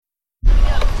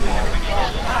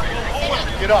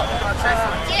Get up.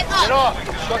 Get up.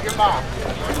 Shut your mouth.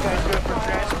 This guy's good for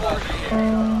transport.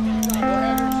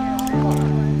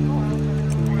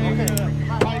 Okay.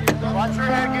 Watch your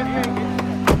head get hit.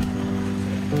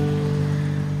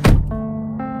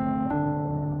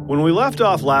 When we left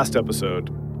off last episode,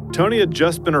 Tony had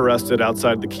just been arrested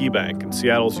outside the Key Bank in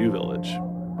Seattle's U Village.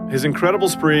 His incredible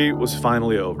spree was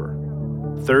finally over.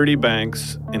 30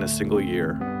 banks in a single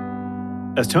year.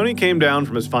 As Tony came down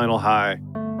from his final high,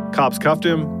 cops cuffed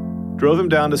him, drove him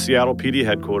down to Seattle PD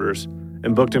headquarters,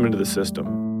 and booked him into the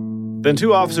system. Then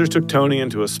 2 officers took Tony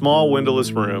into a small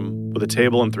windowless room with a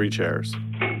table and 3 chairs.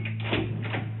 There's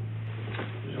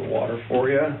a water for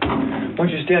you. Why don't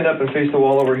you stand up and face the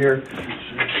wall over here?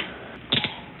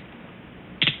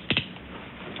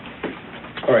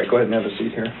 All right, go ahead and have a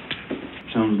seat here.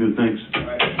 Sounds good, thanks.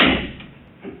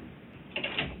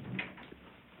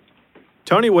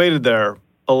 Tony waited there,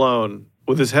 alone,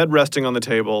 with his head resting on the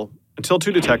table, until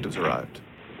 2 detectives arrived.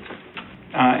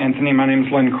 Anthony, my name's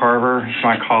Lynn Carver.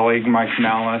 My colleague, Mike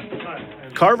Malice.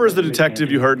 Carver is the detective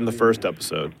you heard in the first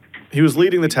episode. He was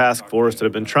leading the task force that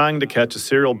had been trying to catch a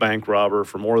serial bank robber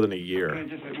for more than a year.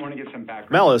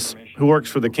 Malice, who works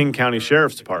for the King County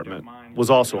Sheriff's Department, was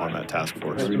also on that task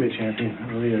force. She was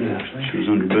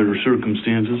under better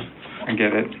circumstances. I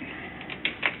get it.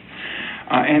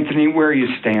 Anthony, where are you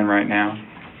staying right now?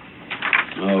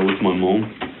 With my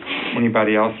mom.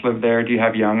 Anybody else live there? Do you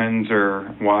have young'uns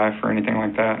or wife or anything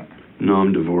like that? No,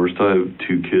 I'm divorced. I have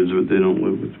 2 kids, but they don't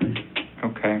live with me.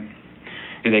 Okay.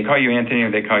 Do they call you Anthony or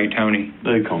they call you Tony?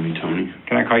 They call me Tony.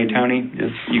 Can I call you Tony?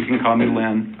 Yes. You can call me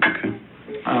Lynn. Okay.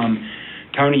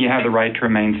 Tony, you have the right to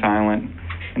remain silent,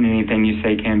 and anything you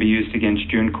say can be used against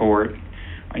you in court.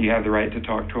 You have the right to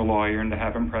talk to a lawyer and to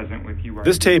have him present with you.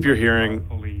 This tape you're hearing,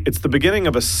 it's the beginning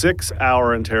of a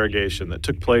 6-hour interrogation that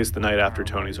took place the night after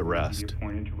Tony's arrest.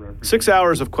 6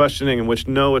 hours of questioning in which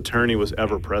no attorney was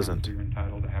ever present.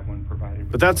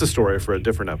 But that's a story for a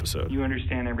different episode. You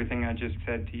understand everything I just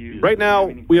said to you? Right now,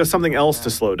 we have something else to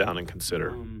slow down and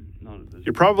consider.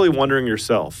 You're probably wondering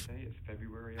yourself,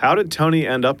 how did Tony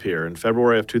end up here in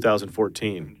February of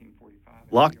 2014?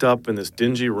 Locked up in this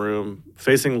dingy room,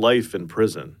 facing life in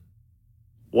prison.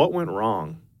 What went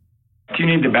wrong? Do you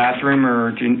need the bathroom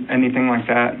or anything like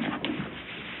that?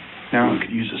 No? I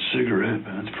could use a cigarette,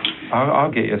 but that's probably...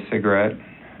 I'll get you a cigarette.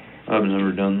 I've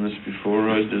never done this before.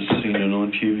 I just seen it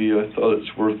on TV. I thought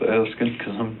it's worth asking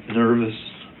because I'm nervous.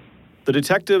 The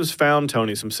detectives found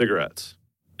Tony some cigarettes.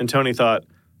 And Tony thought,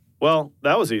 well,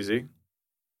 that was easy.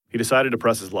 He decided to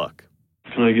press his luck.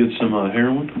 Can I get some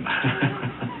heroin?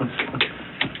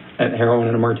 Heroin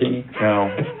and a martini? No.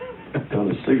 Got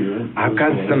a cigarette. I've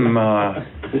got some, I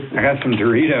got some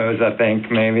Doritos, I think,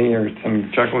 maybe, or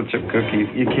some chocolate chip cookies.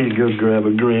 You can't go grab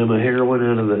a gram of heroin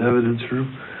out of the evidence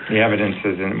room? The evidence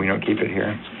isn't, we don't keep it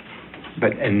here.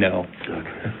 But, no.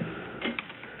 Okay.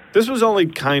 This was only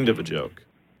kind of a joke.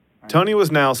 Tony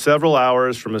was now several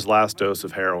hours from his last dose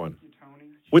of heroin,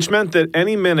 which meant that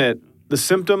any minute, the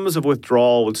symptoms of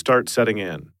withdrawal would start setting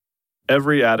in.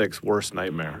 Every addict's worst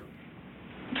nightmare.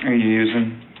 Are you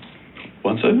using?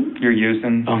 What's that? You're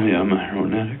using? Oh, yeah, I'm a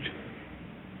heroin addict.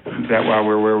 Is that why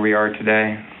we're where we are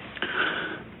today?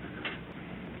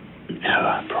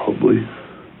 Yeah, probably.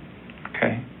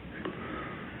 Okay.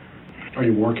 Are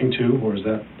you working too, or is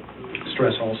that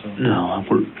stress also? No,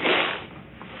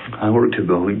 I worked at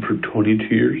Boeing for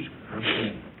 22 years.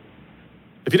 Okay.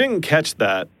 If you didn't catch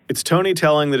that, it's Tony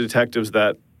telling the detectives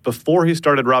that before he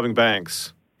started robbing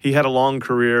banks, he had a long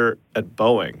career at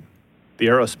Boeing, the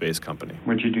aerospace company.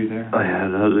 What'd you do there? I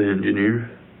was an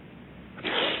engineer.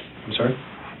 I'm sorry?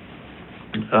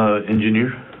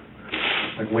 Engineer.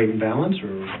 Like weight and balance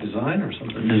or design or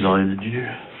something? Design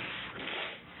engineer.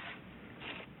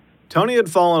 Tony had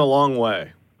fallen a long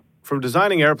way, from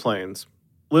designing airplanes,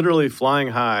 literally flying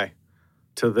high,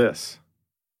 to this.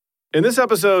 In this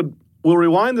episode, we'll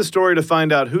rewind the story to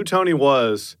find out who Tony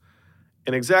was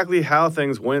and exactly how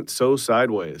things went so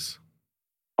sideways.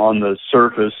 On the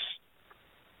surface,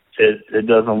 it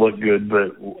doesn't look good,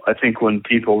 but I think when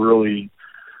people really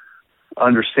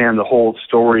understand the whole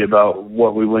story about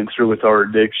what we went through with our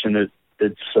addiction,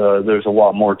 it's there's a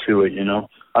lot more to it, you know.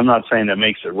 I'm not saying that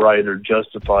makes it right or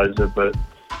justifies it, but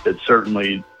it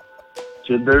certainly,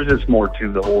 there's just more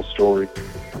to the whole story.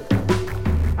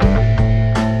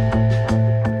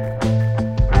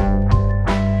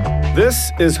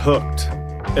 This is Hooked,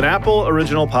 an Apple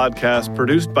original podcast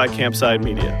produced by Campside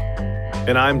Media.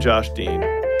 And I'm Josh Dean.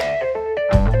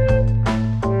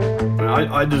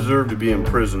 I deserve to be in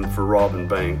prison for robbing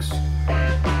banks.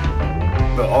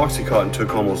 But Oxycontin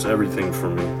took almost everything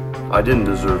from me. I didn't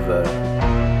deserve that.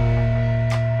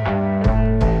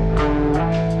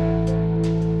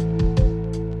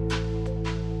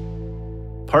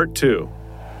 Part 2,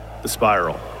 The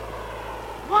Spiral.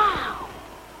 Wow,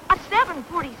 a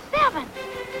 747!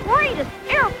 Greatest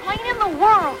airplane in the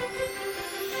world!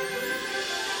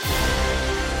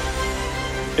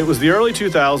 It was the early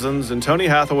 2000s, and Tony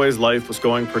Hathaway's life was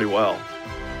going pretty well.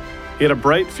 He had a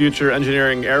bright future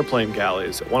engineering airplane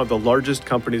galleys at one of the largest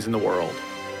companies in the world.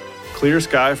 Clear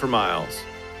sky for miles.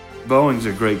 Boeing's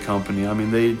a great company. I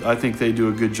mean, I think they do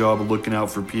a good job of looking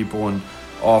out for people and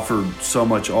offer so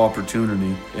much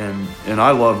opportunity. And I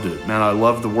loved it, man. I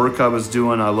loved the work I was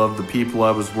doing. I loved the people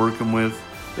I was working with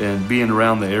and being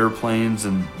around the airplanes.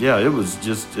 And yeah, it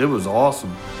was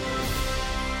awesome.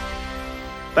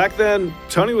 Back then,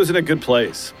 Tony was in a good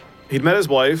place. He'd met his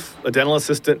wife, a dental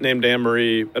assistant named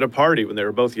Anne-Marie, at a party when they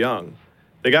were both young.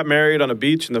 They got married on a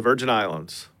beach in the Virgin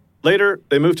Islands. Later,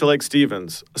 they moved to Lake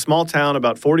Stevens, a small town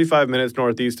about 45 minutes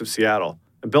northeast of Seattle,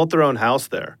 and built their own house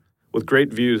there, with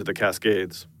great views of the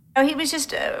Cascades. Oh, he was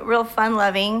just real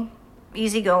fun-loving,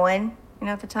 easygoing,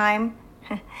 at the time.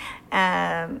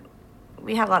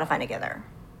 We had a lot of fun together,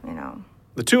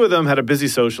 The two of them had a busy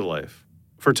social life.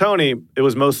 For Tony, it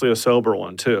was mostly a sober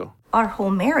one, too. Our whole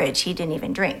marriage, he didn't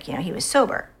even drink. He was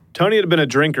sober. Tony had been a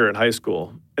drinker in high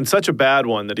school, and such a bad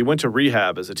one that he went to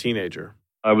rehab as a teenager.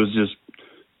 I was just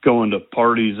going to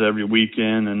parties every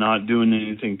weekend and not doing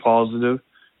anything positive.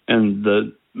 And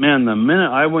the minute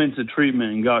I went to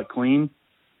treatment and got clean,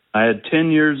 I had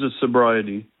 10 years of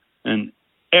sobriety and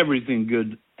everything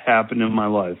good happened in my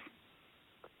life.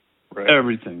 Right.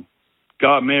 Everything.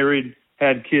 Got married,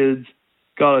 had kids,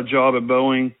 got a job at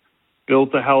Boeing,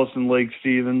 built a house in Lake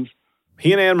Stevens.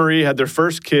 He and Anne-Marie had their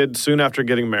first kid soon after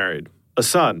getting married, a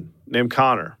son named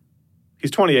Connor.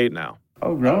 He's 28 now.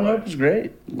 Oh, growing up was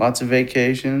great. Lots of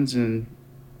vacations and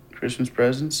Christmas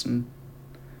presents, and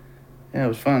yeah, it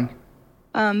was fun.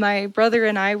 My brother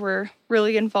and I were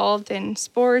really involved in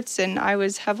sports, and I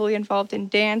was heavily involved in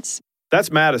dance.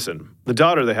 That's Madison, the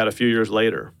daughter they had a few years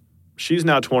later. She's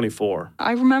now 24.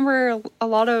 I remember a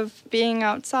lot of being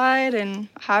outside and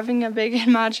having a big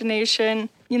imagination.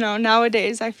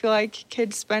 Nowadays I feel like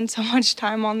kids spend so much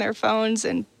time on their phones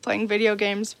and playing video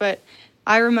games, but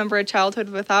I remember a childhood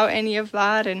without any of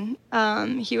that, and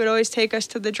he would always take us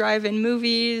to the drive-in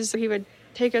movies. He would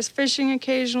take us fishing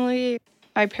occasionally.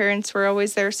 My parents were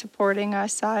always there supporting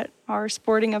us at our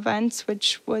sporting events,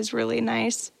 which was really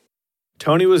nice.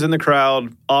 Tony was in the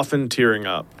crowd, often tearing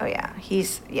up. Oh, yeah. He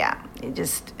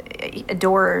just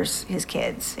adores his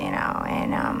kids,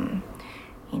 and,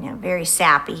 very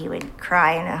sappy. He would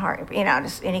cry in a heart,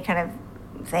 just any kind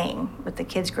of thing with the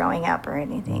kids growing up or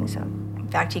anything. So, in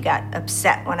fact, he got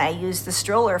upset when I used the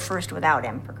stroller first without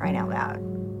him, for crying out loud.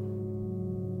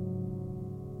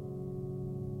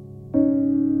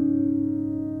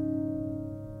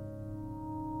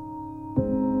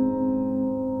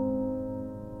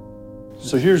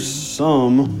 So here's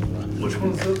some. Which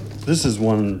one's this? This is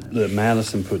one that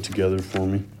Madison put together for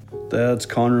me. That's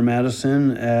Connor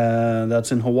Madison.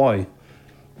 That's in Hawaii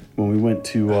when we went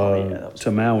to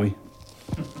Maui.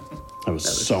 That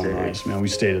was so nice, man. We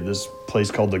stayed at this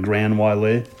place called the Grand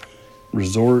Wailea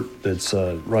Resort. That's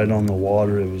right on the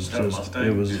water. It was just,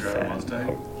 it was.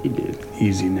 He did.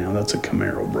 Easy now. That's a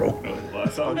Camaro, bro. He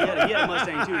had a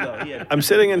Mustang too, though. I'm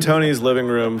sitting in Tony's living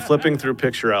room, flipping through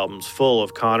picture albums full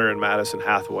of Connor and Madison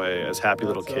Hathaway as happy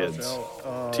little kids,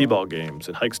 t-ball games,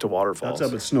 and hikes to waterfalls.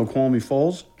 That's up at Snoqualmie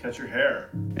Falls. Catch your hair.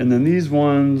 And then these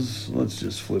ones, let's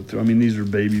just flip through. I mean, these are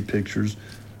baby pictures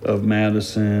of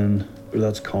Madison. Or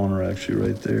that's Connor, actually,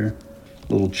 right there.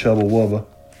 Little Chubba Wubba.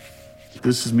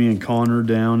 This is me and Connor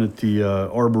down at the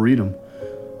Arboretum,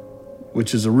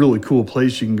 which is a really cool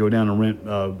place. You can go down and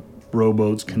rent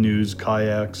rowboats, canoes,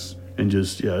 kayaks, and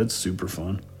just, it's super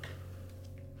fun.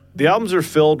 The albums are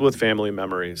filled with family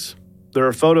memories. There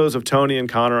are photos of Tony and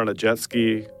Connor on a jet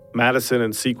ski, Madison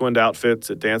in sequined outfits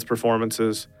at dance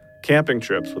performances, camping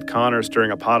trips with Connor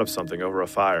stirring a pot of something over a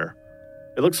fire.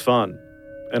 It looks fun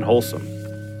and wholesome.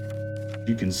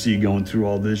 You can see going through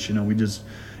all this,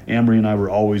 Amory and I were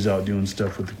always out doing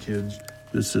stuff with the kids.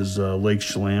 This is Lake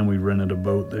Chelan. We rented a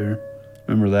boat there.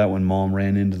 Remember that when Mom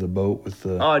ran into the boat with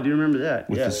the... Oh, I do remember that.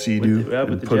 With the Sea-Doo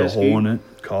and put a hole in it.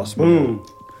 Cost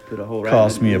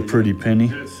me a pretty penny.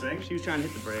 She was trying to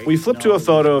hit the brake. We flip to a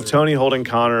photo of Tony holding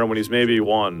Connor when he's maybe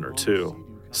 1 or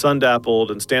 2,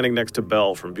 sun-dappled and standing next to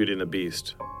Belle from Beauty and the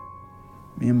Beast.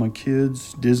 Me and my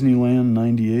kids, Disneyland,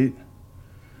 98.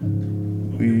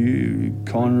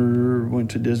 Connor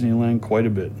went to Disneyland quite a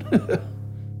bit.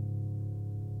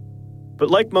 But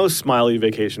like most smiley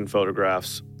vacation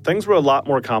photographs, things were a lot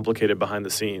more complicated behind the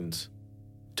scenes.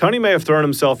 Tony may have thrown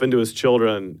himself into his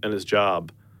children and his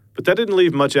job, but that didn't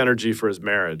leave much energy for his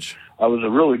marriage. I was a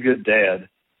really good dad,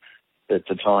 at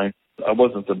the time. I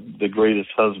wasn't the greatest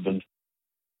husband.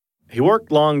 He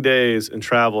worked long days and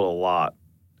traveled a lot.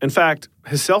 In fact,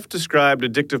 his self-described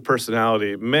addictive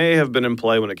personality may have been in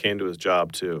play when it came to his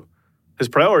job, too. His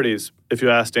priorities, if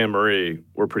you asked Anne-Marie,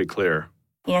 were pretty clear.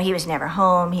 You know, he was never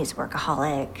home. He's a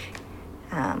workaholic.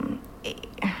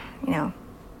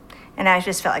 And I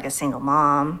just felt like a single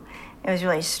mom. It was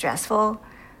really stressful.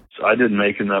 So I didn't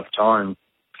make enough time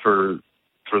for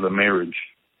the marriage.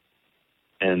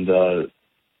 And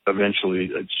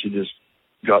eventually she just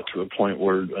got to a point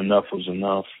where enough was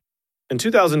enough. In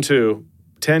 2002,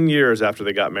 10 years after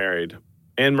they got married,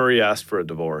 Anne-Marie asked for a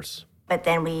divorce. But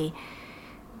then we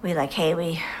like, hey,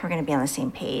 we're going to be on the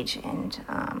same page and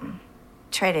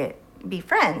try to be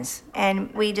friends.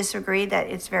 And we just agreed that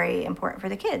it's very important for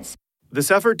the kids. This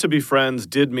effort to be friends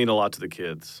did mean a lot to the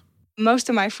kids. Most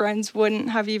of my friends wouldn't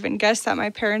have even guessed that my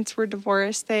parents were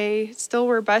divorced. They still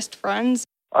were best friends.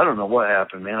 I don't know what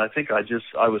happened, man. I think I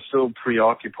was so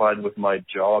preoccupied with my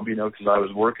job, because I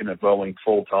was working at Boeing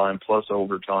full-time plus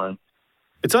overtime.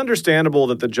 It's understandable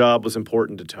that the job was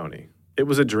important to Tony. It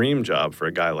was a dream job for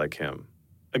a guy like him.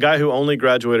 A guy who only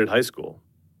graduated high school.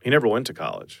 He never went to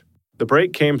college. The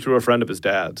break came through a friend of his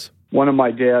dad's. One of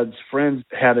my dad's friends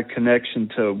had a connection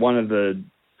to one of the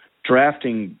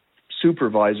drafting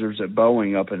supervisors at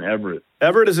Boeing up in Everett.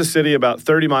 Everett is a city about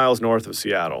 30 miles north of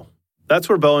Seattle. That's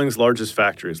where Boeing's largest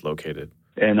factory is located.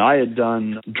 And I had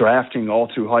done drafting all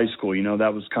through high school.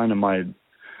 That was kind of my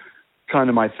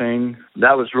thing.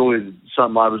 That was really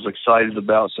something I was excited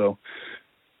about. So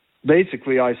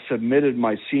basically I submitted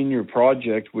my senior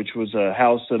project, which was a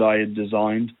house that I had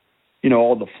designed.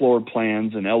 All the floor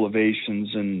plans and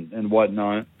elevations and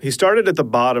whatnot. He started at the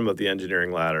bottom of the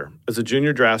engineering ladder as a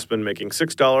junior draftsman making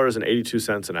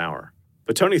 $6.82 an hour.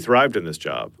 But Tony thrived in this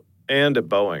job and at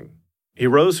Boeing. He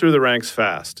rose through the ranks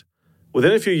fast.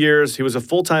 Within a few years, he was a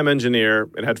full-time engineer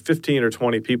and had 15 or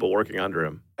 20 people working under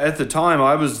him. At the time,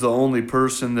 I was the only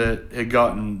person that had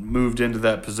gotten moved into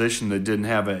that position that didn't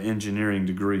have an engineering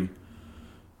degree.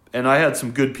 And I had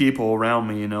some good people around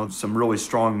me, some really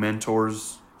strong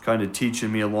mentors kind of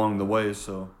teaching me along the way.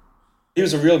 So he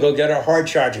was a real go-getter,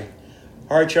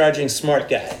 hard-charging, smart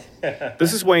guy.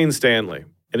 This is Wayne Stanley,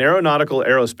 an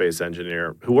aerospace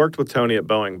engineer who worked with Tony at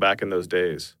Boeing back in those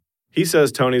days. He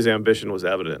says Tony's ambition was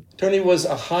evident. Tony was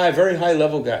a very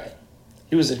high-level guy.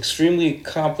 He was an extremely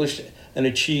accomplished and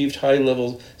achieved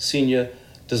high-level senior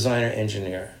designer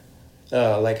engineer.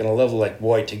 On a level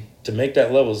to make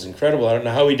that level is incredible. I don't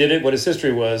know how he did it, what his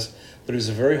history was, but he was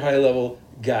a very high-level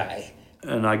guy.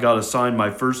 And I got assigned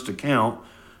my first account,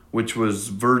 which was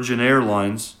Virgin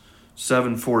Airlines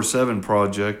 747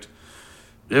 project.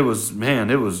 It was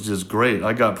just great.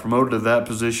 I got promoted to that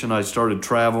position. I started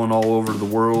traveling all over the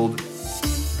world.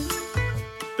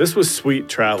 This was sweet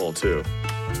travel, too.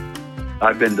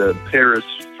 I've been to Paris,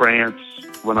 France,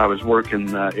 when I was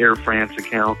working Air France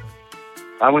account.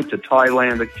 I went to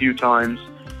Thailand a few times.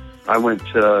 I went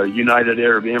to United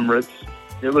Arab Emirates.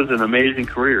 It was an amazing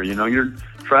career. You're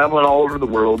traveling all over the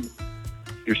world.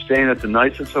 You're staying at the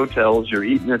nicest hotels. You're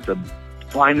eating at the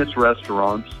finest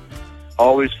restaurants.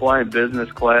 Always flying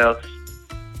business class.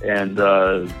 And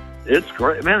it's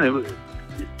great. Man, it was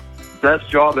the best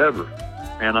job ever.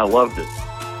 And I loved it.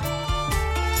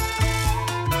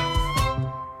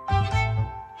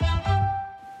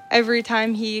 Every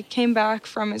time he came back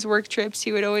from his work trips,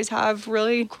 he would always have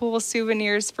really cool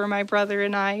souvenirs for my brother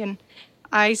and I. And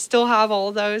I still have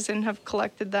all those and have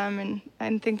collected them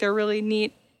and think they're really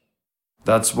neat.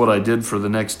 That's what I did for the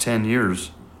next 10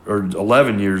 years, or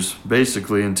 11 years,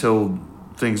 basically, until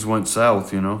things went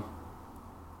south,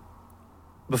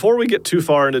 Before we get too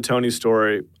far into Tony's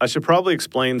story, I should probably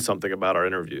explain something about our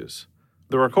interviews.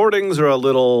 The recordings are a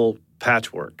little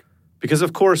patchwork, because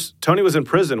of course, Tony was in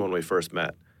prison when we first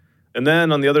met, and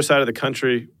then on the other side of the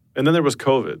country, and then there was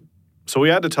COVID. So we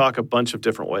had to talk a bunch of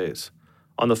different ways.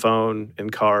 On the phone, in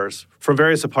cars, from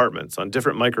various apartments, on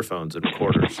different microphones and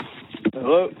recorders.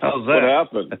 Hello? How's that? What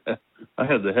happened? I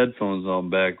had the headphones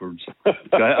on backwards. I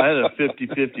had a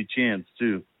 50-50 chance,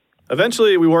 too.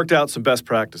 Eventually, we worked out some best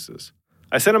practices.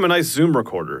 I sent him a nice Zoom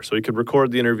recorder so he could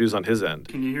record the interviews on his end.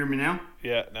 Can you hear me now?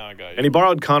 Yeah, now I got you. And he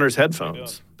borrowed Connor's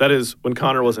headphones. That is, when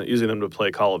Connor wasn't using them to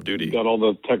play Call of Duty. Got all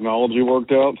the technology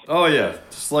worked out? Oh, yeah.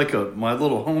 Just like my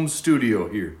little home studio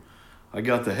here. I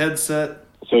got the headset.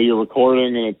 So you're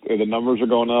recording and the numbers are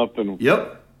going up?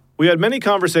 Yep. We had many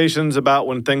conversations about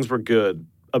when things were good,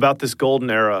 about this golden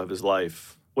era of his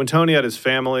life, when Tony had his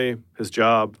family, his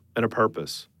job, and a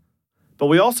purpose. But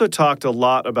we also talked a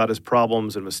lot about his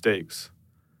problems and mistakes.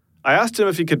 I asked him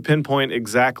if he could pinpoint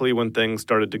exactly when things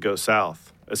started to go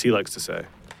south, as he likes to say.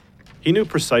 He knew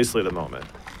precisely the moment.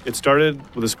 It started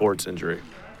with a sports injury.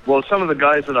 Well, some of the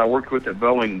guys that I worked with at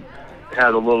Boeing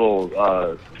had a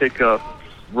little pickup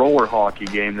roller hockey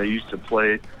game they used to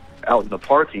play out in the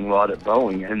parking lot at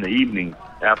Boeing in the evening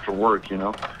after work, you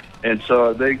know. And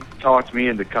so they talked me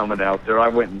into coming out there. I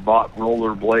went and bought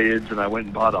roller blades, and I went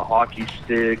and bought a hockey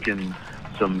stick and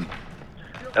some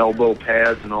elbow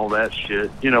pads and all that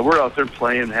shit. You know, we're out there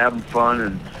playing, having fun,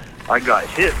 and I got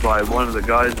hit by one of the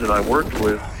guys that I worked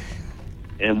with,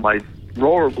 and my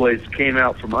rollerblades came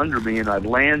out from under me, and I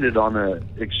landed on a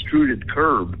extruded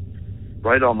curb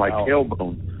right on my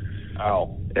tailbone.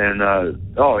 Ow. And,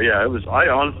 it was,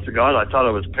 honest to God, I thought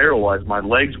I was paralyzed. My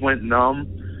legs went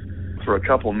numb for a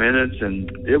couple minutes, and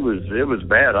it was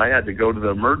bad. I had to go to the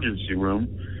emergency room,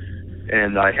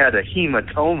 and I had a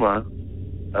hematoma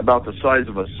about the size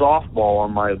of a softball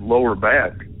on my lower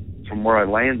back from where I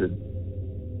landed.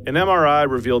 An MRI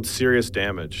revealed serious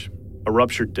damage, a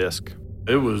ruptured disc.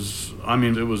 It was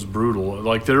brutal.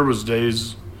 Like, there was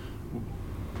days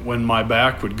when my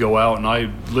back would go out and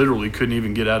I literally couldn't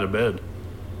even get out of bed.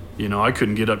 You know, I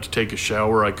couldn't get up to take a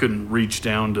shower. I couldn't reach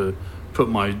down to put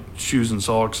my shoes and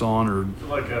socks on. Or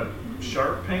like a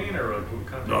sharp pain, or what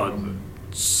kind of pain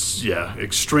was it? Yeah,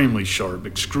 extremely sharp,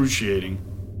 excruciating.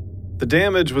 The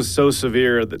damage was so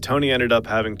severe that Tony ended up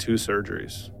having 2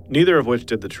 surgeries, neither of which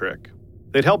did the trick.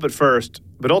 They'd help at first,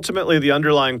 but ultimately the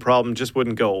underlying problem just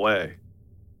wouldn't go away.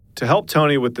 To help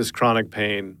Tony with this chronic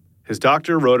pain, his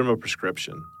doctor wrote him a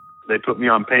prescription. They put me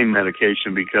on pain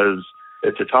medication because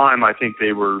at the time I think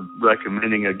they were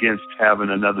recommending against having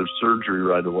another surgery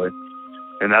right away.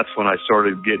 And that's when I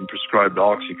started getting prescribed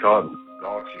Oxycontin.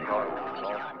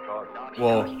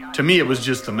 Well, to me it was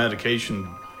just the medication.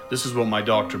 This is what my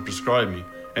doctor prescribed me,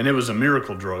 and it was a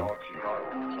miracle drug.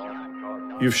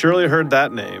 You've surely heard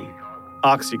that name,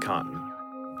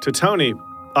 Oxycontin. To Tony,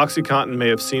 Oxycontin may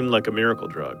have seemed like a miracle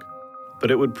drug,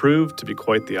 but it would prove to be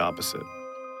quite the opposite.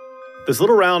 This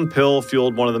little round pill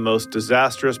fueled one of the most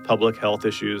disastrous public health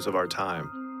issues of our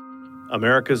time,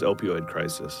 America's opioid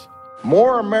crisis.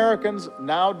 More Americans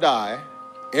now die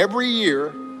every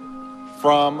year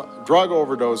from drug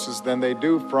overdoses than they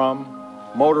do from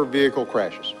motor vehicle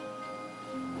crashes.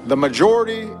 The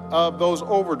majority of those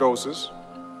overdoses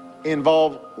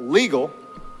involve legal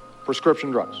prescription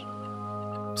drugs.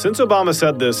 Since Obama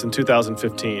said this in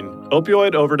 2015,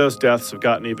 opioid overdose deaths have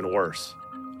gotten even worse,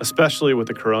 especially with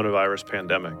the coronavirus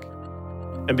pandemic.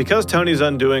 And because Tony's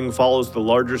undoing follows the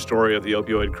larger story of the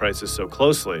opioid crisis so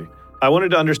closely, I wanted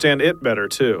to understand it better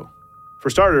too. For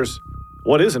starters,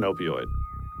 what is an opioid?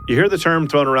 You hear the term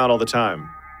thrown around all the time,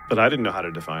 but I didn't know how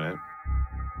to define it.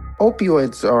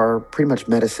 Opioids are pretty much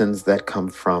medicines that come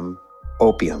from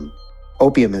opium.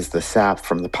 Opium is the sap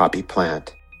from the poppy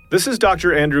plant. This is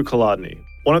Dr. Andrew Kolodny,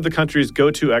 one of the country's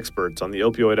go-to experts on the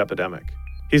opioid epidemic.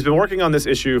 He's been working on this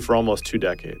issue for almost 2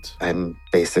 decades. I'm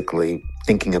basically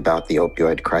thinking about the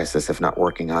opioid crisis, if not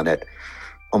working on it,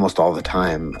 almost all the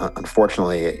time.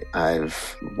 Unfortunately,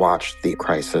 I've watched the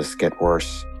crisis get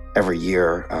worse every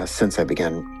year since I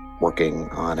began working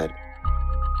on it.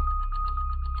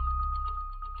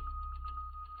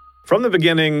 From the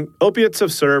beginning, opiates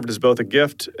have served as both a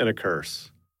gift and a curse.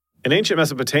 In ancient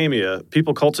Mesopotamia,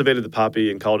 people cultivated the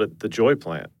poppy and called it the joy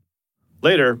plant.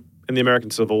 Later, in the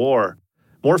American Civil War,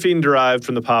 morphine derived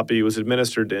from the poppy was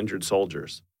administered to injured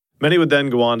soldiers. Many would then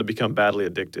go on to become badly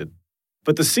addicted.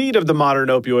 But the seed of the modern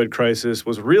opioid crisis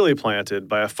was really planted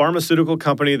by a pharmaceutical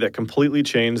company that completely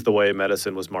changed the way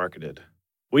medicine was marketed.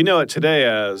 We know it today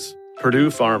as Purdue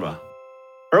Pharma.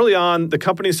 Early on, the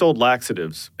company sold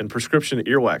laxatives and prescription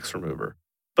earwax remover.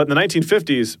 But in the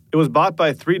 1950s, it was bought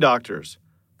by 3 doctors,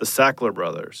 the Sackler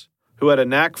brothers, who had a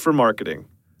knack for marketing.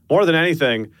 More than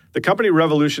anything, the company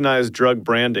revolutionized drug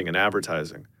branding and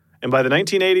advertising. And by the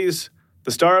 1980s,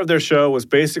 the star of their show was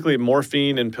basically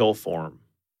morphine in pill form.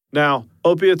 Now,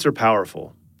 opiates are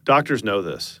powerful. Doctors know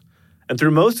this. And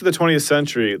through most of the 20th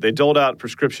century, they doled out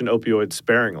prescription opioids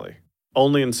sparingly,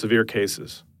 only in severe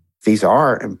cases. These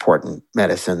are important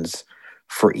medicines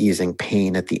for easing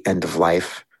pain at the end of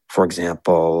life. For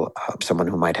example, someone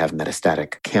who might have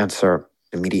metastatic cancer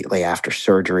immediately after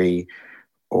surgery,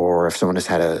 or if someone has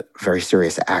had a very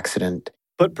serious accident.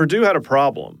 But Purdue had a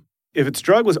problem. If its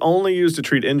drug was only used to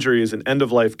treat injuries and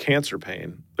end-of-life cancer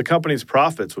pain, the company's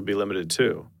profits would be limited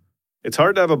too. It's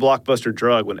hard to have a blockbuster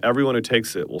drug when everyone who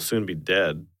takes it will soon be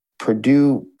dead.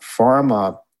 Purdue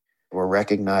Pharma were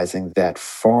recognizing that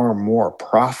far more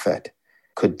profit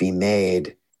could be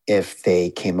made if they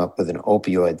came up with an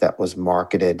opioid that was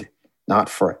marketed not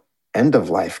for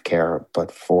end-of-life care,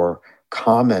 but for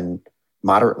common,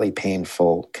 moderately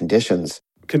painful conditions.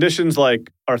 Conditions like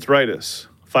arthritis,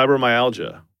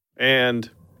 fibromyalgia, and,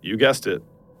 you guessed it,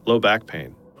 low back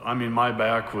pain. I mean, my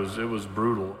back was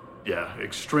brutal. Yeah,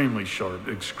 extremely sharp,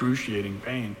 excruciating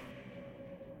pain.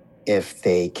 If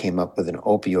they came up with an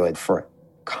opioid for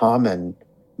common,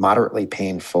 moderately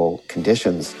painful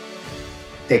conditions,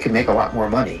 they could make a lot more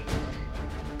money.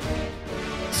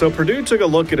 So Purdue took a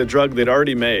look at a drug they'd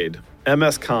already made,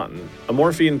 MS Contin, a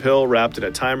morphine pill wrapped in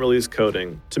a time-release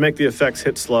coating to make the effects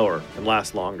hit slower and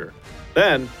last longer.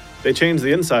 Then, they changed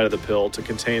the inside of the pill to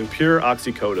contain pure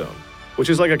oxycodone, which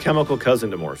is like a chemical cousin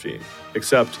to morphine,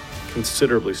 except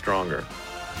considerably stronger.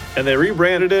 And they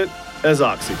rebranded it as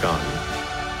OxyContin.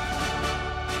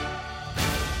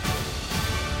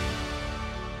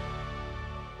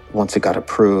 Once it got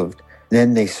approved,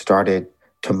 then they started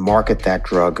to market that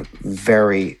drug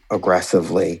very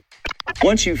aggressively.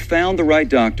 Once you've found the right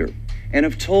doctor and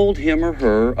have told him or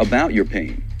her about your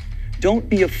pain, don't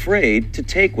be afraid to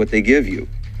take what they give you.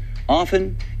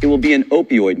 Often, it will be an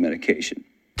opioid medication.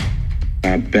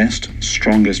 Our best,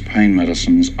 strongest pain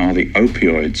medicines are the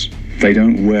opioids. They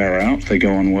don't wear out, they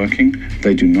go on working,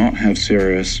 they do not have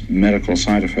serious medical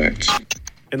side effects.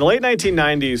 In the late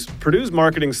 1990s, Purdue's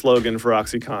marketing slogan for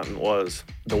OxyContin was,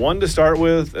 the one to start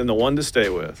with and the one to stay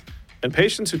with. And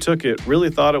patients who took it really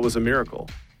thought it was a miracle,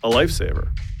 a lifesaver.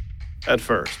 At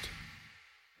first.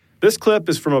 This clip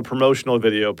is from a promotional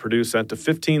video Purdue sent to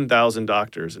 15,000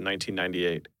 doctors in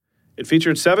 1998. It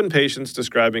featured 7 patients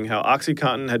describing how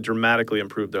OxyContin had dramatically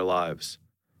improved their lives.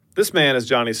 This man is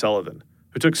Johnny Sullivan,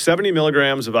 who took 70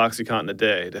 milligrams of OxyContin a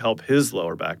day to help his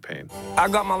lower back pain. I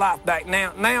got my life back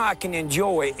now. Now I can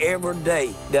enjoy every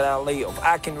day that I live.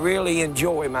 I can really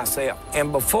enjoy myself.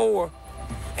 And before,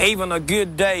 even a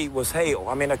good day was hell.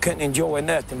 I mean, I couldn't enjoy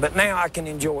nothing. But now I can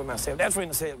enjoy myself. That's when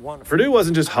I said wonderful. Purdue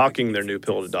wasn't just hawking their new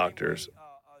pill to doctors.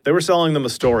 They were selling them a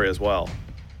story as well.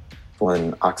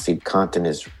 When OxyContin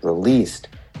is released,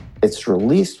 it's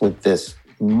released with this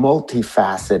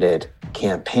multifaceted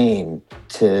campaign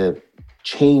to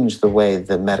change the way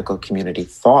the medical community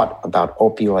thought about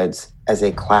opioids as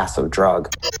a class of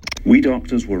drug. We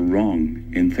doctors were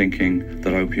wrong in thinking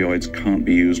that opioids can't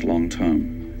be used long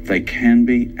term. They can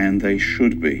be and they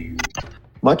should be.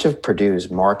 Much of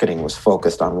Purdue's marketing was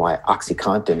focused on why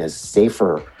OxyContin is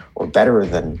safer or better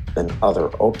than other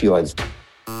opioids.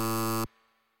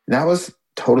 That was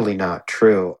totally not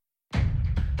true.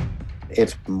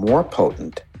 It's more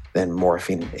potent than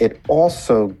morphine. It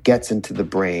also gets into the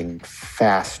brain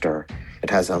faster. It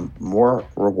has a more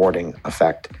rewarding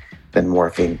effect than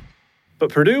morphine.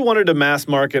 But Purdue wanted to mass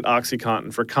market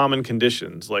OxyContin for common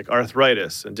conditions like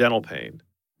arthritis and dental pain.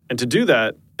 And to do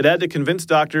that, it had to convince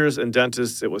doctors and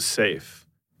dentists it was safe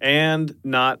and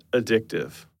not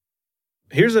addictive.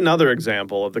 Here's another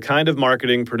example of the kind of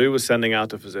marketing Purdue was sending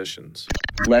out to physicians.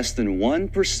 Less than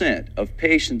 1% of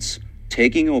patients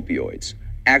taking opioids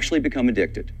actually become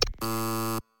addicted.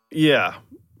 Yeah,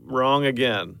 wrong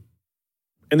again.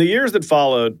 In the years that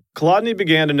followed, Kolodny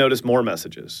began to notice more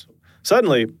messages.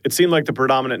 Suddenly, it seemed like the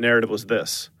predominant narrative was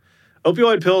this.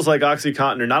 Opioid pills like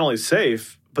OxyContin are not only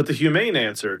safe, but the humane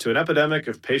answer to an epidemic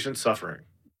of patient suffering.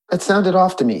 It sounded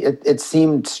off to me. It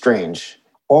seemed strange.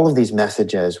 All of these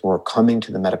messages were coming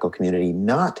to the medical community,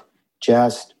 not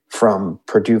just from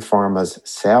Purdue Pharma's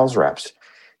sales reps,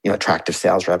 attractive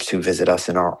sales reps who visit us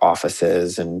in our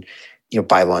offices and,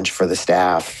 buy lunch for the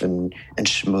staff and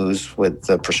schmooze with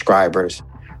the prescribers.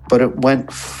 But it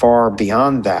went far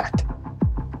beyond that.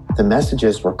 The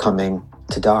messages were coming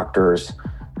to doctors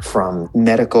from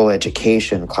medical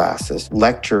education classes,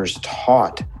 lectures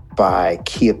taught by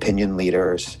key opinion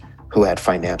leaders who had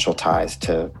financial ties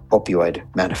to opioid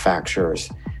manufacturers,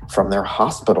 from their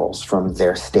hospitals, from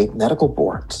their state medical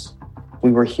boards.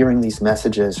 We were hearing these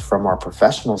messages from our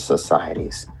professional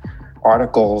societies,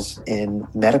 articles in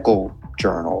medical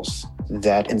journals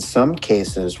that in some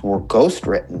cases were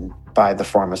ghostwritten by the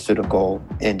pharmaceutical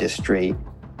industry.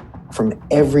 From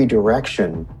every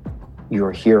direction,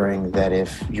 you're hearing that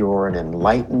if you're an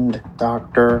enlightened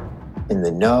doctor in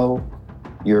the know,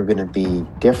 you're going to be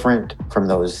different from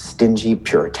those stingy,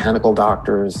 puritanical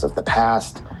doctors of the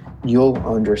past. You'll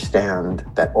understand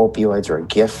that opioids are a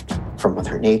gift from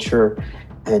Mother Nature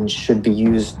and should be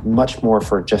used much more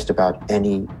for just about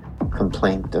any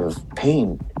complaint of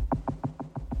pain.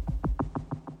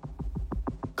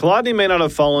 Kolodny may not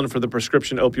have fallen for the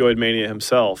prescription opioid mania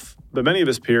himself, but many of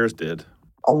his peers did.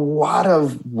 A lot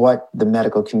of what the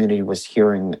medical community was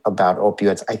hearing about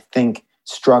opioids, I think,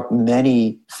 struck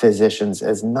many physicians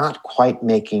as not quite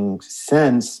making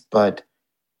sense, but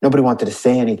nobody wanted to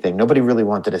say anything. Nobody really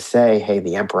wanted to say, hey,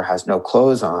 the emperor has no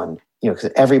clothes on, because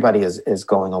everybody is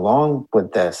going along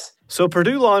with this. So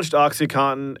Purdue launched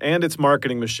OxyContin and its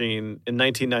marketing machine in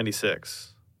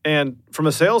 1996. And from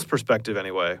a sales perspective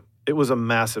anyway, it was a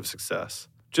massive success,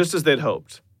 just as they'd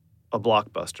hoped, a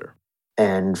blockbuster.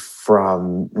 And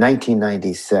from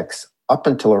 1996 up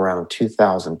until around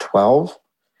 2012,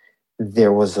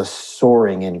 there was a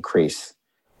soaring increase.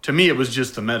 To me, it was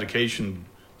just the medication.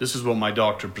 This is what my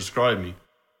doctor prescribed me.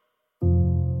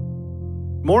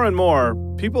 More and more,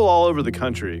 people all over the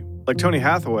country, like Tony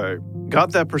Hathaway,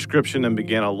 got that prescription and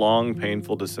began a long,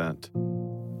 painful descent.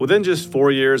 Within just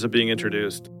 4 years of being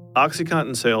introduced,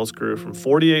 OxyContin sales grew from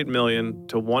 $48 million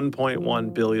to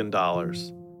 $1.1 billion.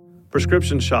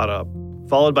 Prescriptions shot up,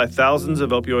 followed by thousands of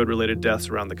opioid-related deaths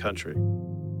around the country.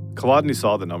 Kolodny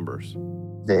saw the numbers.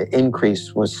 The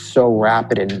increase was so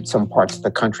rapid in some parts of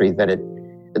the country that it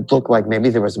looked like maybe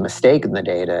there was a mistake in the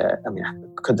data. I mean,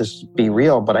 could this be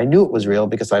real? But I knew it was real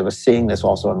because I was seeing this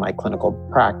also in my clinical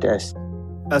practice.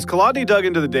 As Kolodny dug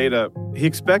into the data, he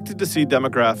expected to see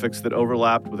demographics that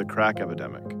overlapped with a crack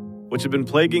epidemic, which had been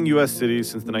plaguing U.S. cities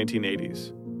since the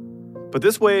 1980s. But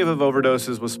this wave of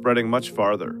overdoses was spreading much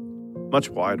farther, much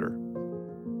wider.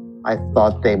 I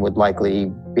thought they would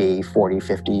likely be 40,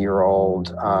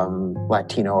 50-year-old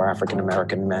Latino or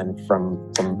African-American men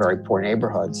from very poor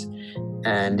neighborhoods.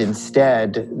 And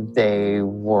instead, they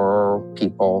were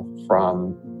people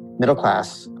from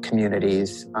middle-class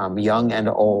communities, young and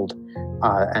old,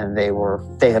 and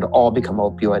they had all become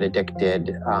opioid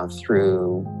addicted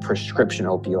through prescription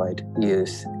opioid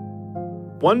use.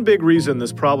 One big reason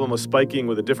this problem was spiking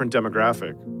with a different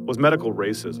demographic was medical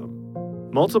racism.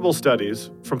 Multiple studies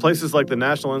from places like the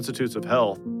National Institutes of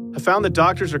Health have found that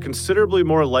doctors are considerably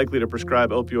more likely to prescribe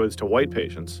opioids to white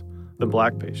patients than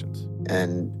black patients.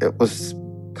 And it was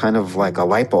kind of like a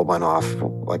light bulb went off,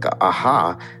 like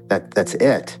aha, that's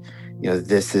it. You know,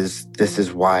 this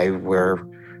is why we're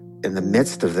in the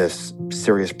midst of this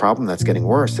serious problem that's getting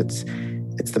worse. It's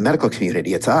the medical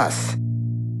community, it's us.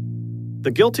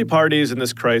 The guilty parties in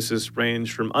this crisis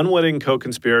range from unwitting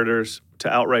co-conspirators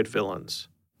to outright villains.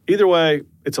 Either way,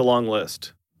 it's a long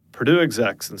list. Purdue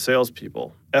execs and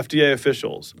salespeople, FDA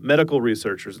officials, medical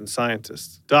researchers and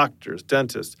scientists, doctors,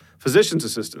 dentists, physician's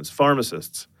assistants,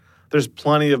 pharmacists. There's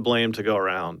plenty of blame to go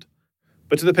around.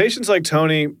 But to the patients like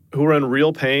Tony, who were in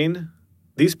real pain,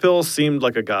 these pills seemed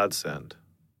like a godsend.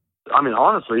 I mean,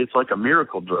 honestly, it's like a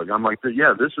miracle drug. I'm like,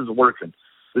 yeah, this is working.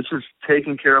 This is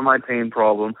taking care of my pain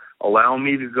problem, allowing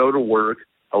me to go to work,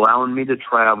 allowing me to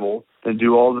travel, and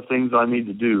do all the things I need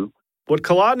to do. What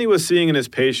Kolodny was seeing in his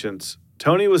patients,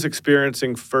 Tony was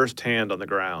experiencing firsthand on the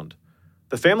ground.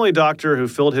 The family doctor who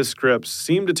filled his scripts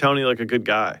seemed to Tony like a good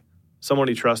guy, someone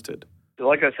he trusted.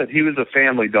 Like I said, he was a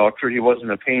family doctor. He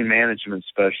wasn't a pain management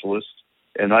specialist.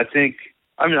 And I think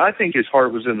his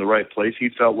heart was in the right place. He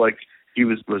felt like he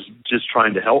was just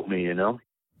trying to help me, you know?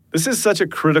 This is such a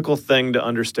critical thing to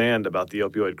understand about the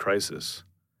opioid crisis.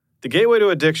 The gateway to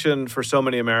addiction for so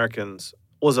many Americans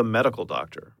was a medical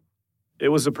doctor. It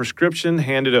was a prescription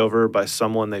handed over by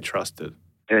someone they trusted.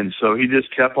 And so he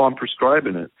just kept on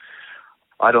prescribing it.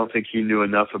 I don't think he knew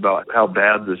enough about how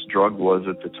bad this drug was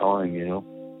at the time, you know?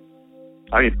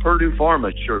 I mean, Purdue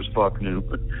Pharma sure as fuck knew,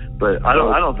 but I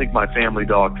don't think my family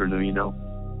doctor knew, you know?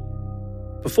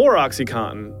 Before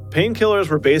OxyContin, painkillers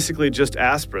were basically just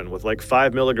aspirin with like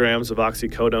 5 milligrams of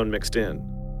oxycodone mixed in.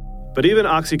 But even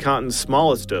OxyContin's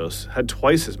smallest dose had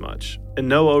twice as much, and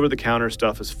no over-the-counter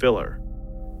stuff as filler.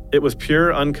 It was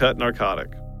pure, uncut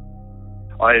narcotic.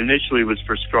 I initially was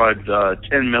prescribed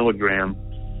 10 milligram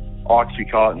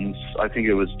Oxycontins. I think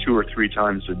it was 2 or 3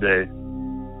 times a day.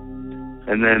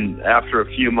 And then after a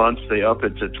few months, they up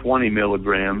it to 20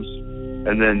 milligrams,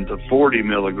 and then to 40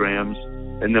 milligrams.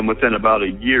 And then within about a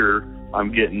year,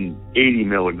 I'm getting 80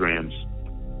 milligrams.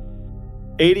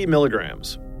 80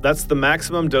 milligrams. That's the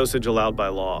maximum dosage allowed by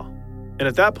law. And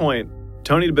at that point,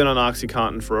 Tony had been on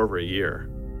OxyContin for over a year.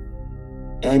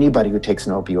 Anybody who takes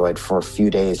an opioid for a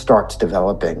few days starts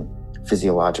developing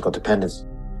physiological dependence.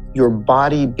 Your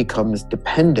body becomes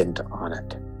dependent on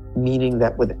it, meaning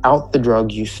that without the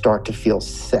drug, you start to feel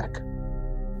sick.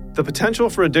 The potential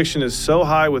for addiction is so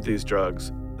high with these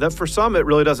drugs that for some, it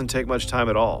really doesn't take much time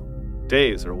at all,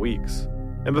 days or weeks.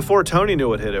 And before Tony knew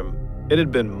what hit him, it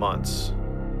had been months.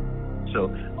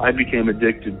 So I became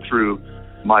addicted through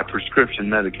my prescription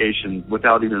medication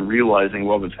without even realizing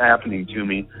what was happening to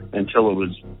me until it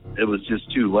was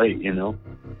just too late, you know.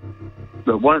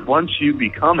 But once you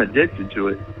become addicted to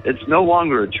it, it's no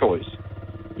longer a choice.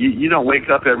 You don't wake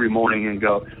up every morning and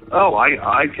go, oh,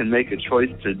 I can make a choice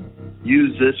to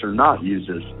use this or not use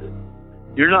this.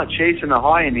 You're not chasing a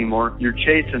high anymore. You're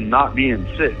chasing not being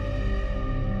sick.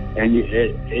 And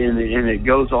it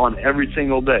goes on every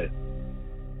single day.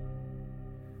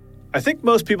 I think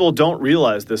most people don't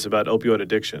realize this about opioid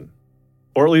addiction.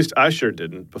 Or at least I sure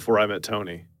didn't before I met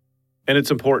Tony. And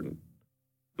it's important.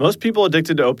 Most people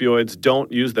addicted to opioids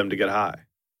don't use them to get high.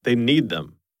 They need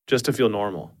them just to feel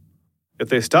normal. If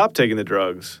they stop taking the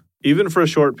drugs, even for a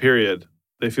short period,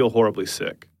 they feel horribly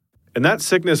sick. And that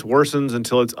sickness worsens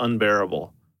until it's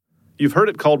unbearable. You've heard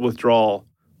it called withdrawal,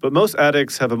 but most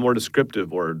addicts have a more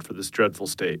descriptive word for this dreadful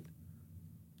state.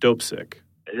 Dope sick.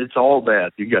 It's all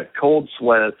bad. You got cold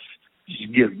sweats. You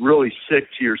get really sick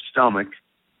to your stomach.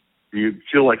 You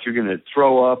feel like you're going to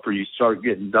throw up, or you start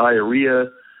getting diarrhea,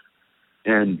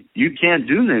 and you can't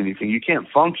do anything. You can't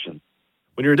function.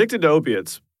 When you're addicted to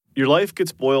opiates, your life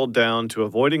gets boiled down to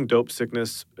avoiding dope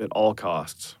sickness at all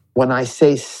costs. When I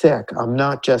say sick, I'm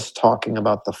not just talking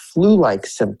about the flu-like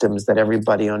symptoms that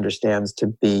everybody understands to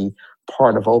be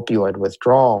part of opioid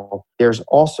withdrawal. There's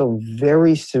also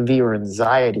very severe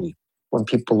anxiety when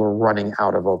people are running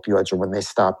out of opioids or when they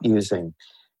stop using.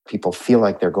 People feel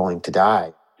like they're going to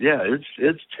die. Yeah,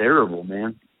 it's terrible,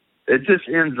 man. It just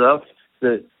ends up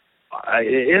that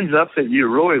you're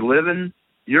really living,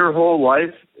 your whole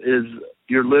life is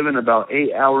you're living about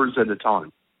 8 hours at a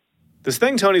time. This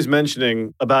thing Tony's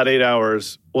mentioning, about 8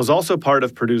 hours, was also part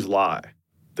of Purdue's lie.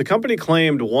 The company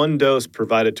claimed one dose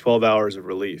provided 12 hours of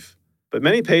relief, but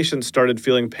many patients started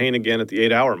feeling pain again at the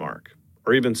 8-hour mark,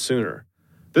 or even sooner.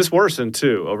 This worsened,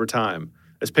 too, over time,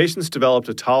 as patients developed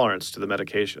a tolerance to the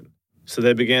medication. So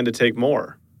they began to take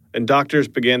more, and doctors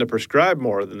began to prescribe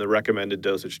more than the recommended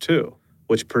dosage, too,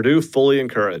 which Purdue fully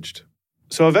encouraged.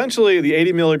 So eventually, the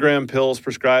 80-milligram pills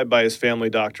prescribed by his family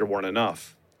doctor weren't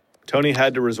enough. Tony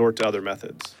had to resort to other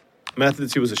methods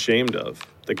he was ashamed of,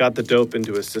 that got the dope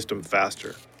into his system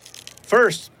faster.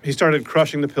 First, he started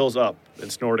crushing the pills up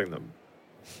and snorting them.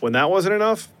 When that wasn't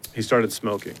enough, he started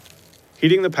smoking,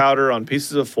 heating the powder on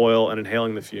pieces of foil and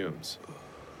inhaling the fumes.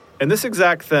 And this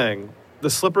exact thing, the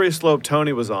slippery slope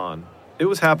Tony was on, it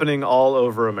was happening all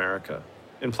over America,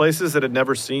 in places that had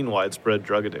never seen widespread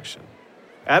drug addiction.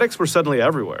 Addicts were suddenly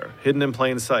everywhere, hidden in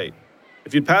plain sight.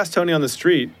 If you'd passed Tony on the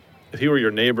street, if he were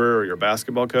your neighbor or your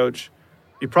basketball coach,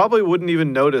 you probably wouldn't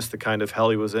even notice the kind of hell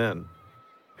he was in.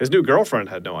 His new girlfriend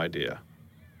had no idea,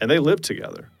 and they lived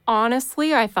together.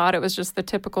 Honestly, I thought it was just the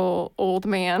typical old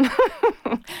man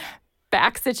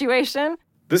back situation.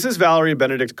 This is Valerie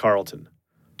Benedict Carlton.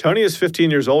 Tony is 15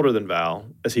 years older than Val,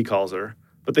 as he calls her,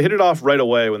 but they hit it off right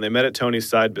away when they met at Tony's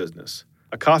side business,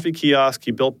 a coffee kiosk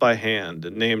he built by hand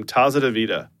and named Taza de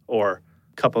Vida, or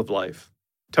Cup of Life.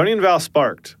 Tony and Val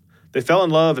sparked. They fell in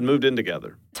love and moved in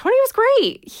together. Tony was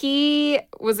great. He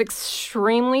was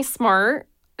extremely smart,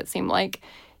 it seemed like.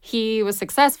 He was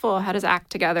successful, had his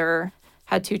act together,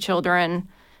 had 2 children,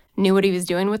 knew what he was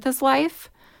doing with his life.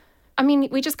 I mean,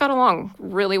 we just got along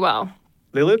really well.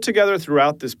 They lived together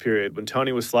throughout this period when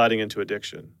Tony was sliding into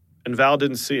addiction, and Val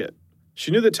didn't see it.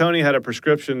 She knew that Tony had a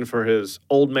prescription for his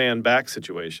old man back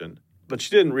situation, but she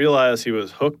didn't realize he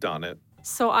was hooked on it.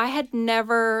 So I had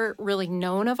never really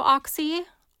known of Oxy.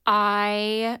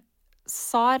 I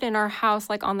saw it in our house,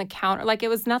 like on the counter. Like it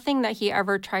was nothing that he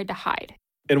ever tried to hide.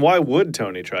 And why would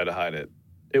Tony try to hide it?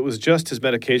 It was just his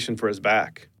medication for his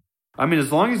back. I mean,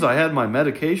 as long as I had my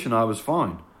medication, I was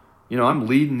fine. You know, I'm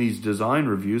leading these design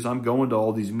reviews. I'm going to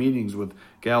all these meetings with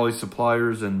galley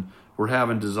suppliers, and we're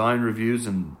having design reviews,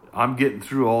 and I'm getting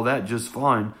through all that just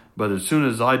fine. But as soon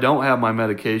as I don't have my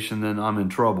medication, then I'm in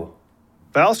trouble.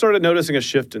 Val started noticing a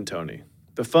shift in Tony.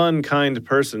 The fun, kind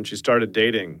person she started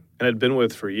dating and had been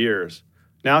with for years.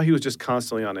 Now he was just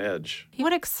constantly on edge. He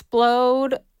would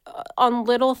explode on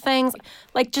little things.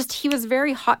 Like just, he was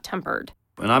very hot-tempered.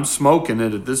 And I'm smoking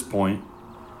it at this point.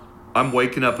 I'm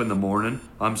waking up in the morning.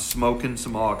 I'm smoking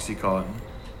some Oxycontin.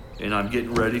 And I'm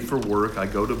getting ready for work. I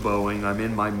go to Boeing. I'm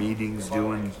in my meetings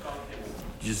doing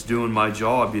my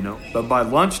job, you know. But by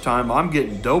lunchtime, I'm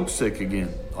getting dope sick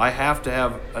again. I have to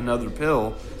have another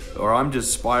pill or I'm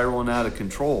just spiraling out of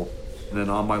control. And then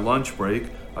on my lunch break,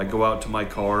 I go out to my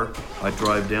car, I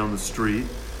drive down the street,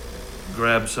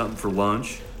 grab something for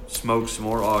lunch, smoke some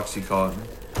more Oxycontin.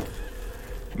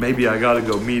 Maybe I got to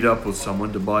go meet up with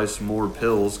someone to buy some more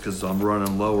pills because I'm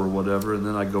running low or whatever, and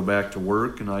then I go back to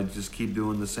work and I just keep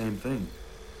doing the same thing.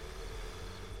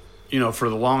 You know, for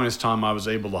the longest time, I was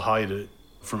able to hide it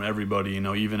from everybody, you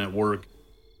know, even at work.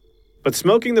 But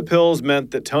smoking the pills meant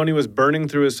that Tony was burning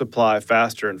through his supply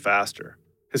faster and faster.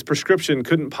 His prescription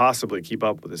couldn't possibly keep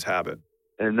up with his habit.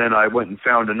 And then I went and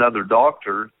found another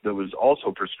doctor that was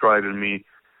also prescribing me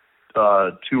 2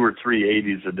 or 3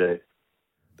 80s a day.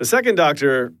 The second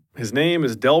doctor, his name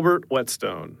is Delbert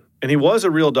Whetstone, and he was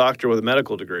a real doctor with a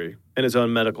medical degree and his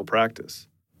own medical practice.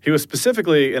 He was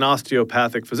specifically an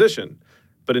osteopathic physician,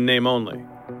 but in name only.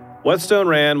 Whetstone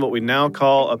ran what we now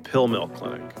call a pill mill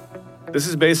clinic. This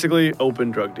is basically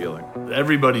open drug dealing.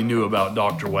 Everybody knew about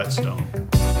Dr. Whetstone.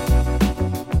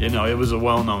 You know, it was a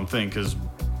well-known thing because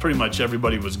pretty much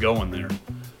everybody was going there.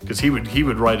 Because he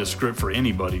would write a script for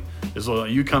anybody. As long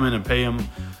as you come in and pay him,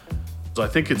 I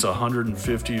think it's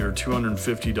 $150 or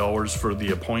 $250 for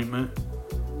the appointment,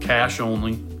 cash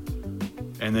only.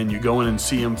 And then you go in and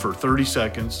see him for 30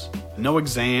 seconds. No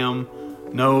exam,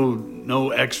 no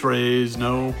x-rays,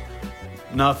 no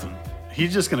nothing.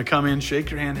 He's just going to come in,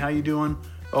 shake your hand, how you doing?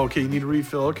 Okay, you need a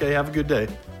refill? Okay, have a good day.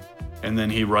 And then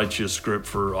he writes you a script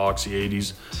for Oxy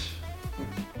 80s.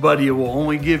 But he will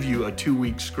only give you a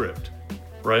 2-week script,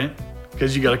 right?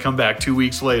 Because you got to come back 2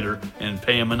 weeks later and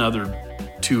pay him another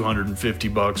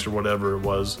 $250 or whatever it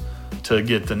was to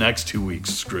get the next 2 weeks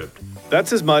script.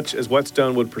 That's as much as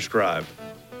Whetstone would prescribe.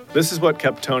 This is what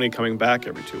kept Tony coming back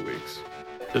every 2 weeks.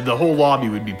 The whole lobby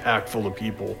would be packed full of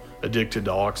people addicted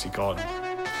to Oxycontin.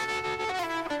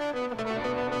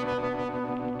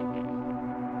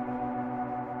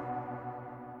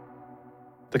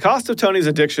 The cost of Tony's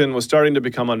addiction was starting to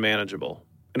become unmanageable,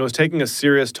 and it was taking a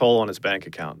serious toll on his bank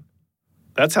account.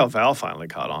 That's how Val finally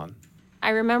caught on.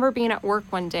 I remember being at work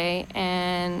one day,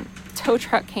 and a tow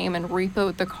truck came and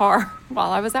repoed the car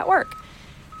while I was at work.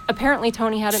 Apparently,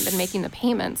 Tony hadn't been making the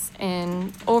payments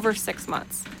in over 6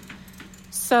 months.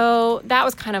 So that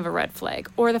was kind of a red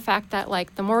flag. Or the fact that,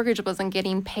 like, the mortgage wasn't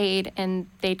getting paid, and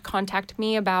they'd contact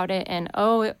me about it, and,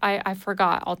 I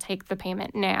forgot, I'll take the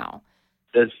payment now.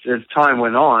 As time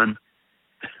went on,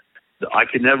 I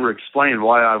could never explain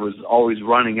why I was always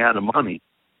running out of money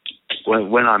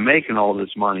when I'm making all this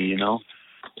money, you know.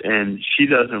 And she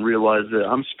doesn't realize that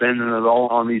I'm spending it all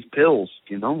on these pills,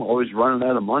 you know, always running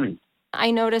out of money.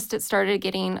 I noticed it started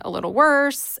getting a little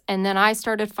worse, and then I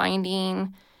started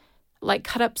finding, like,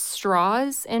 cut up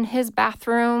straws in his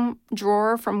bathroom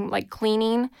drawer from, like,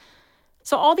 cleaning.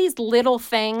 So all these little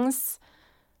things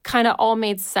kind of all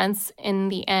made sense in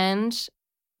the end.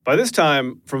 By this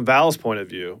time, from Val's point of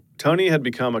view, Tony had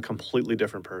become a completely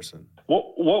different person.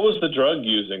 What was the drug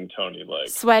using Tony like?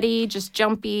 Sweaty, just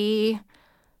jumpy,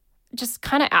 just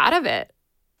kind of out of it.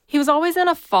 He was always in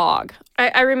a fog.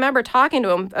 I remember talking to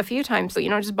him a few times, you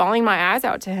know, just bawling my eyes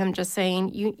out to him, just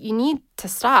saying, you need to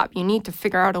stop. You need to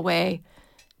figure out a way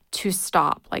to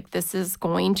stop. Like, this is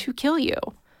going to kill you.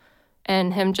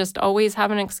 And him just always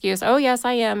having an excuse. Oh, yes,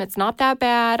 I am. It's not that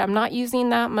bad. I'm not using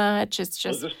that much. It's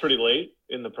just... Was this pretty late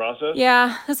in the process?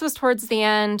 Yeah, this was towards the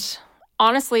end.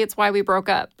 Honestly, it's why we broke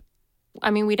up. I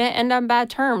mean, we didn't end on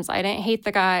bad terms. I didn't hate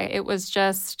the guy. It was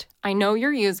just, I know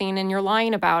you're using and you're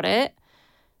lying about it.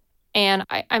 And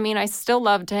I still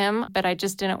loved him, but I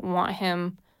just didn't want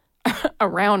him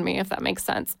around me, if that makes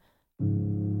sense.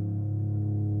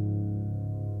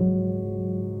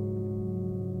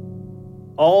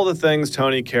 All the things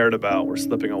Tony cared about were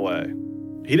slipping away.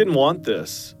 He didn't want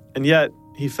this, and yet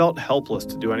he felt helpless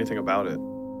to do anything about it.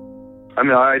 I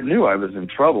mean, I knew I was in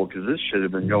trouble because this shit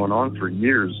had been going on for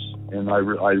years, and I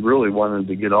really wanted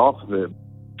to get off of it.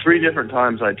 3 different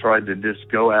times I tried to just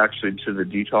go actually to the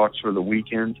detox for the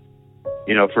weekend,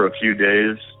 you know, for a few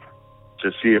days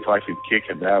to see if I could kick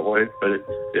it that way, but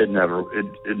it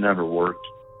never worked.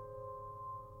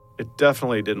 It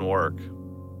definitely didn't work.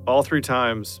 All 3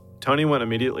 times, Tony went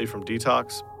immediately from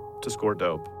detox to score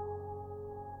dope.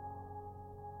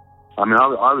 I mean,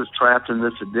 I was trapped in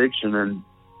this addiction, and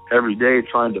every day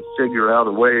trying to figure out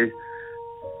a way,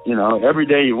 you know, every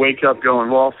day you wake up going,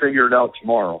 well, I'll figure it out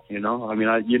tomorrow, you know? I mean,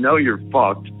 you know you're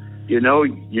fucked. You know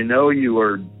you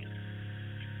are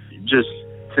just,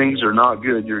 things are not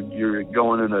good. You're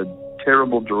going in a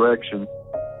terrible direction.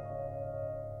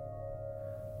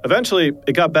 Eventually,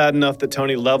 it got bad enough that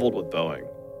Tony leveled with Boeing.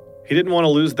 He didn't want to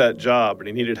lose that job, and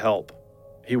he needed help.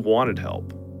 He wanted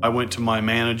help. I went to my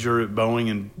manager at Boeing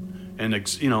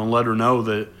and let her know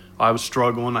that I was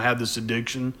struggling. I had this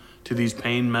addiction to these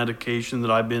pain medication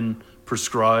that I've been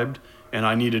prescribed, and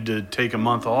I needed to take a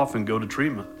month off and go to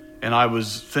treatment. And I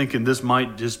was thinking this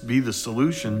might just be the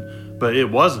solution, but it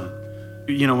wasn't.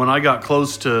 You know, when I got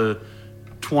close to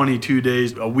 22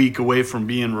 days, a week away from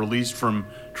being released from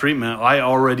treatment, I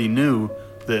already knew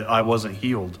that I wasn't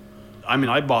healed. I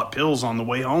mean, I bought pills on the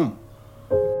way home.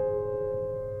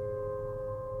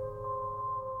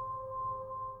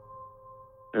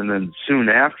 And then soon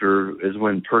after is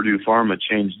when Purdue Pharma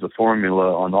changed the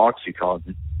formula on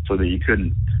Oxycontin so that you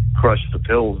couldn't crush the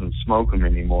pills and smoke them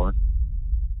anymore.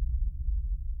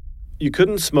 You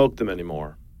couldn't smoke them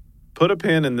anymore. Put a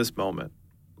pin in this moment,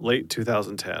 late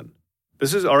 2010.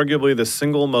 This is arguably the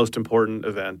single most important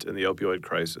event in the opioid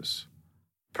crisis.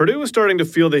 Purdue was starting to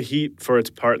feel the heat for its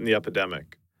part in the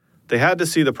epidemic. They had to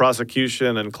see the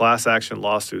prosecution and class action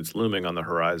lawsuits looming on the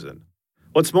horizon.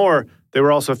 What's more, they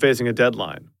were also facing a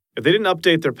deadline. If they didn't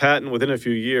update their patent within a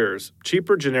few years,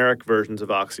 cheaper generic versions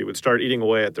of Oxy would start eating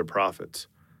away at their profits.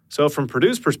 So from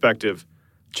Purdue's perspective,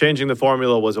 changing the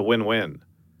formula was a win-win.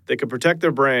 They could protect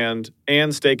their brand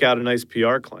and stake out a nice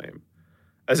PR claim.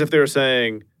 As if they were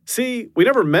saying, see, we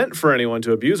never meant for anyone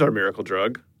to abuse our miracle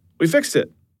drug. We fixed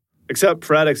it. Except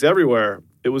for addicts everywhere,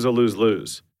 it was a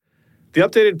lose-lose. The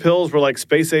updated pills were like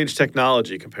space-age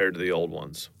technology compared to the old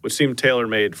ones, which seemed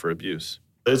tailor-made for abuse.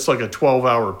 It's like a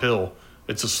 12-hour pill.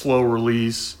 It's a slow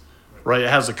release, right? It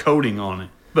has a coating on it.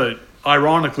 But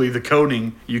ironically, the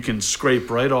coating you can scrape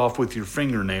right off with your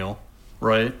fingernail,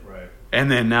 right? Right. And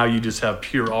then now you just have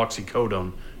pure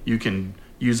oxycodone. You can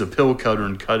use a pill cutter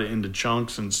and cut it into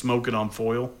chunks and smoke it on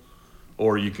foil,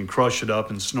 or you can crush it up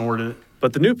and snort it.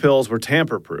 But the new pills were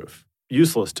tamper-proof,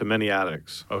 useless to many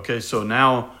addicts. Okay, so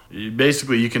now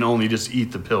basically you can only just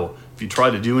eat the pill. If you try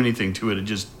to do anything to it, it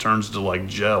just turns to like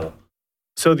gel.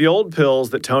 So the old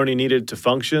pills that Tony needed to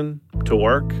function, to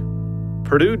work,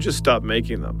 Purdue just stopped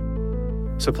making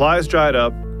them. Supplies dried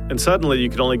up, and suddenly you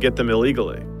could only get them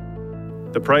illegally.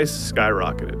 The price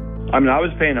skyrocketed. I mean, I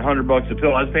was paying $100 a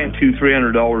pill. I was paying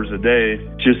 $200-300 a day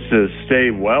just to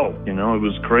stay well. You know, it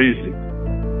was crazy.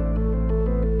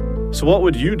 So what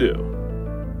would you do?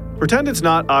 Pretend it's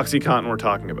not OxyContin we're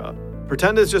talking about.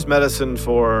 Pretend it's just medicine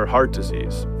for heart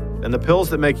disease, and the pills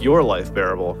that make your life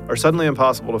bearable are suddenly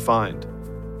impossible to find,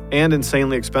 and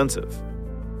insanely expensive.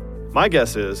 My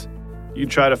guess is you'd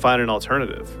try to find an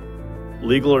alternative,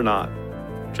 legal or not,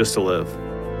 just to live.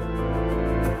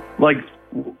 Like,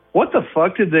 what the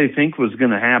fuck did they think was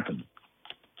going to happen?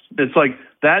 It's like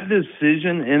that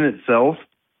decision in itself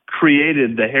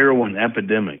created the heroin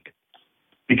epidemic.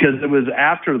 Because it was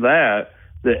after that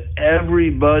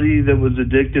everybody that was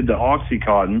addicted to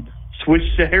OxyContin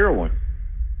switched to heroin.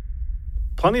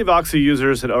 Plenty of Oxy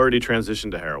users had already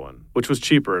transitioned to heroin, which was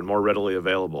cheaper and more readily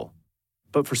available.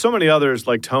 But for so many others,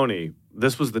 like Tony,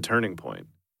 this was the turning point.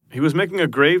 He was making a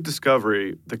grave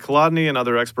discovery that Kolodny and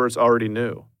other experts already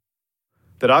knew.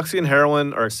 That Oxy and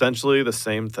heroin are essentially the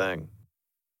same thing.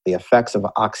 The effects of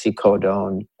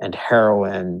oxycodone and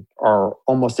heroin are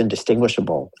almost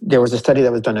indistinguishable. There was a study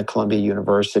that was done at Columbia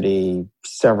University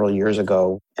several years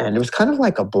ago, and it was kind of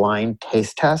like a blind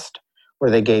taste test where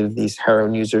they gave these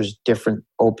heroin users different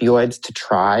opioids to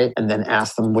try and then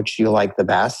asked them which you like the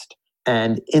best.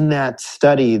 And in that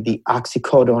study, the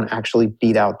oxycodone actually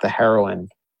beat out the heroin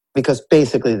because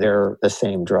basically they're the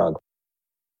same drug.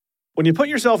 When you put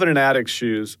yourself in an addict's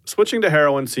shoes, switching to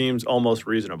heroin seems almost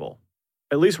reasonable.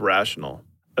 At least rational,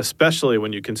 especially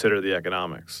when you consider the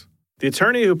economics. The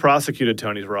attorney who prosecuted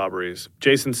Tony's robberies,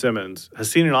 Jason Simmons, has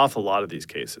seen an awful lot of these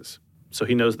cases, so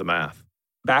he knows the math.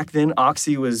 Back then,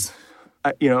 Oxy was,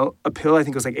 a pill I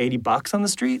think was like $80 on the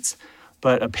streets,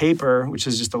 but a paper, which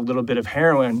is just a little bit of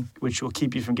heroin, which will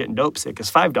keep you from getting dope sick, is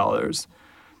 $5.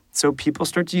 So people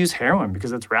start to use heroin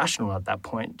because it's rational at that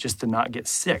point, just to not get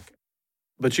sick.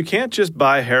 But you can't just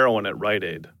buy heroin at Rite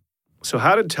Aid. So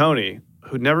how did Tony,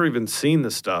 who'd never even seen the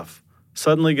stuff,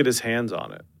 suddenly get his hands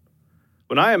on it?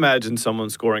 When I imagine someone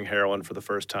scoring heroin for the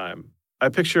first time, I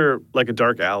picture like a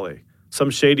dark alley, some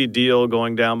shady deal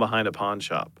going down behind a pawn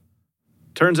shop.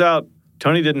 Turns out,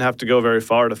 Tony didn't have to go very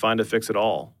far to find a fix at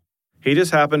all. He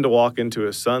just happened to walk into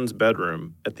his son's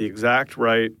bedroom at the exact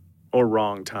right or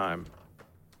wrong time.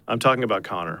 I'm talking about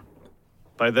Connor.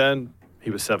 By then,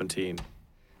 he was 17.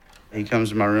 He comes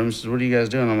to my room and says, "What are you guys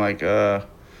doing?" I'm like,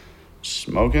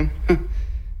 smoking.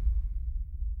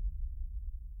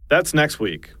 That's next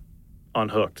week on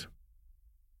Hooked.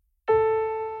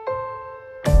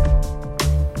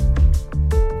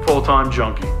 Full-time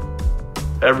junkie.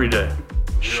 Every day.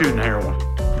 Shooting heroin.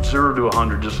 0 to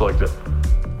 100 just like that.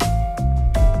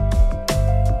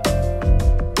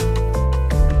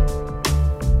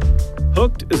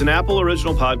 Hooked is an Apple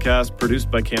original podcast produced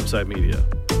by Campside Media.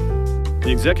 The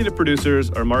executive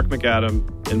producers are Mark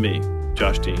McAdam and me,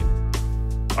 Josh Dean.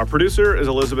 Our producer is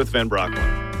Elizabeth Van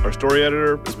Brocklin. Our story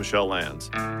editor is Michelle Lands.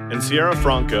 And Sierra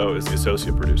Franco is the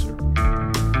associate producer.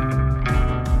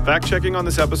 Fact-checking on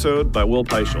this episode by Will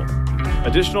Peischel.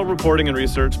 Additional reporting and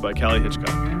research by Callie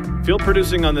Hitchcock. Field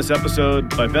producing on this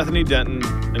episode by Bethany Denton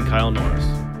and Kyle Norris.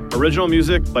 Original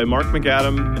music by Mark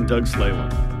McAdam and Doug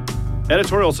Slaywin.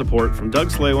 Editorial support from Doug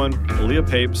Slaywin, Aaliyah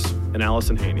Papes, and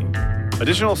Allison Haney.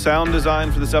 Additional sound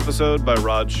design for this episode by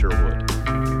Rod Sherwood.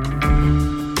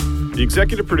 The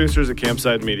executive producers at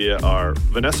Campside Media are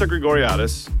Vanessa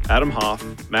Gregoriadis, Adam Hoff,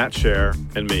 Matt Scher,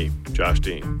 and me, Josh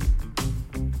Dean.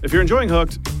 If you're enjoying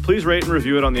Hooked, please rate and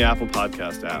review it on the Apple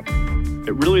Podcast app.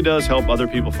 It really does help other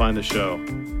people find the show,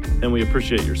 and we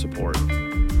appreciate your support.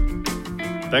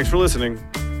 Thanks for listening.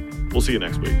 We'll see you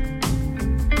next week.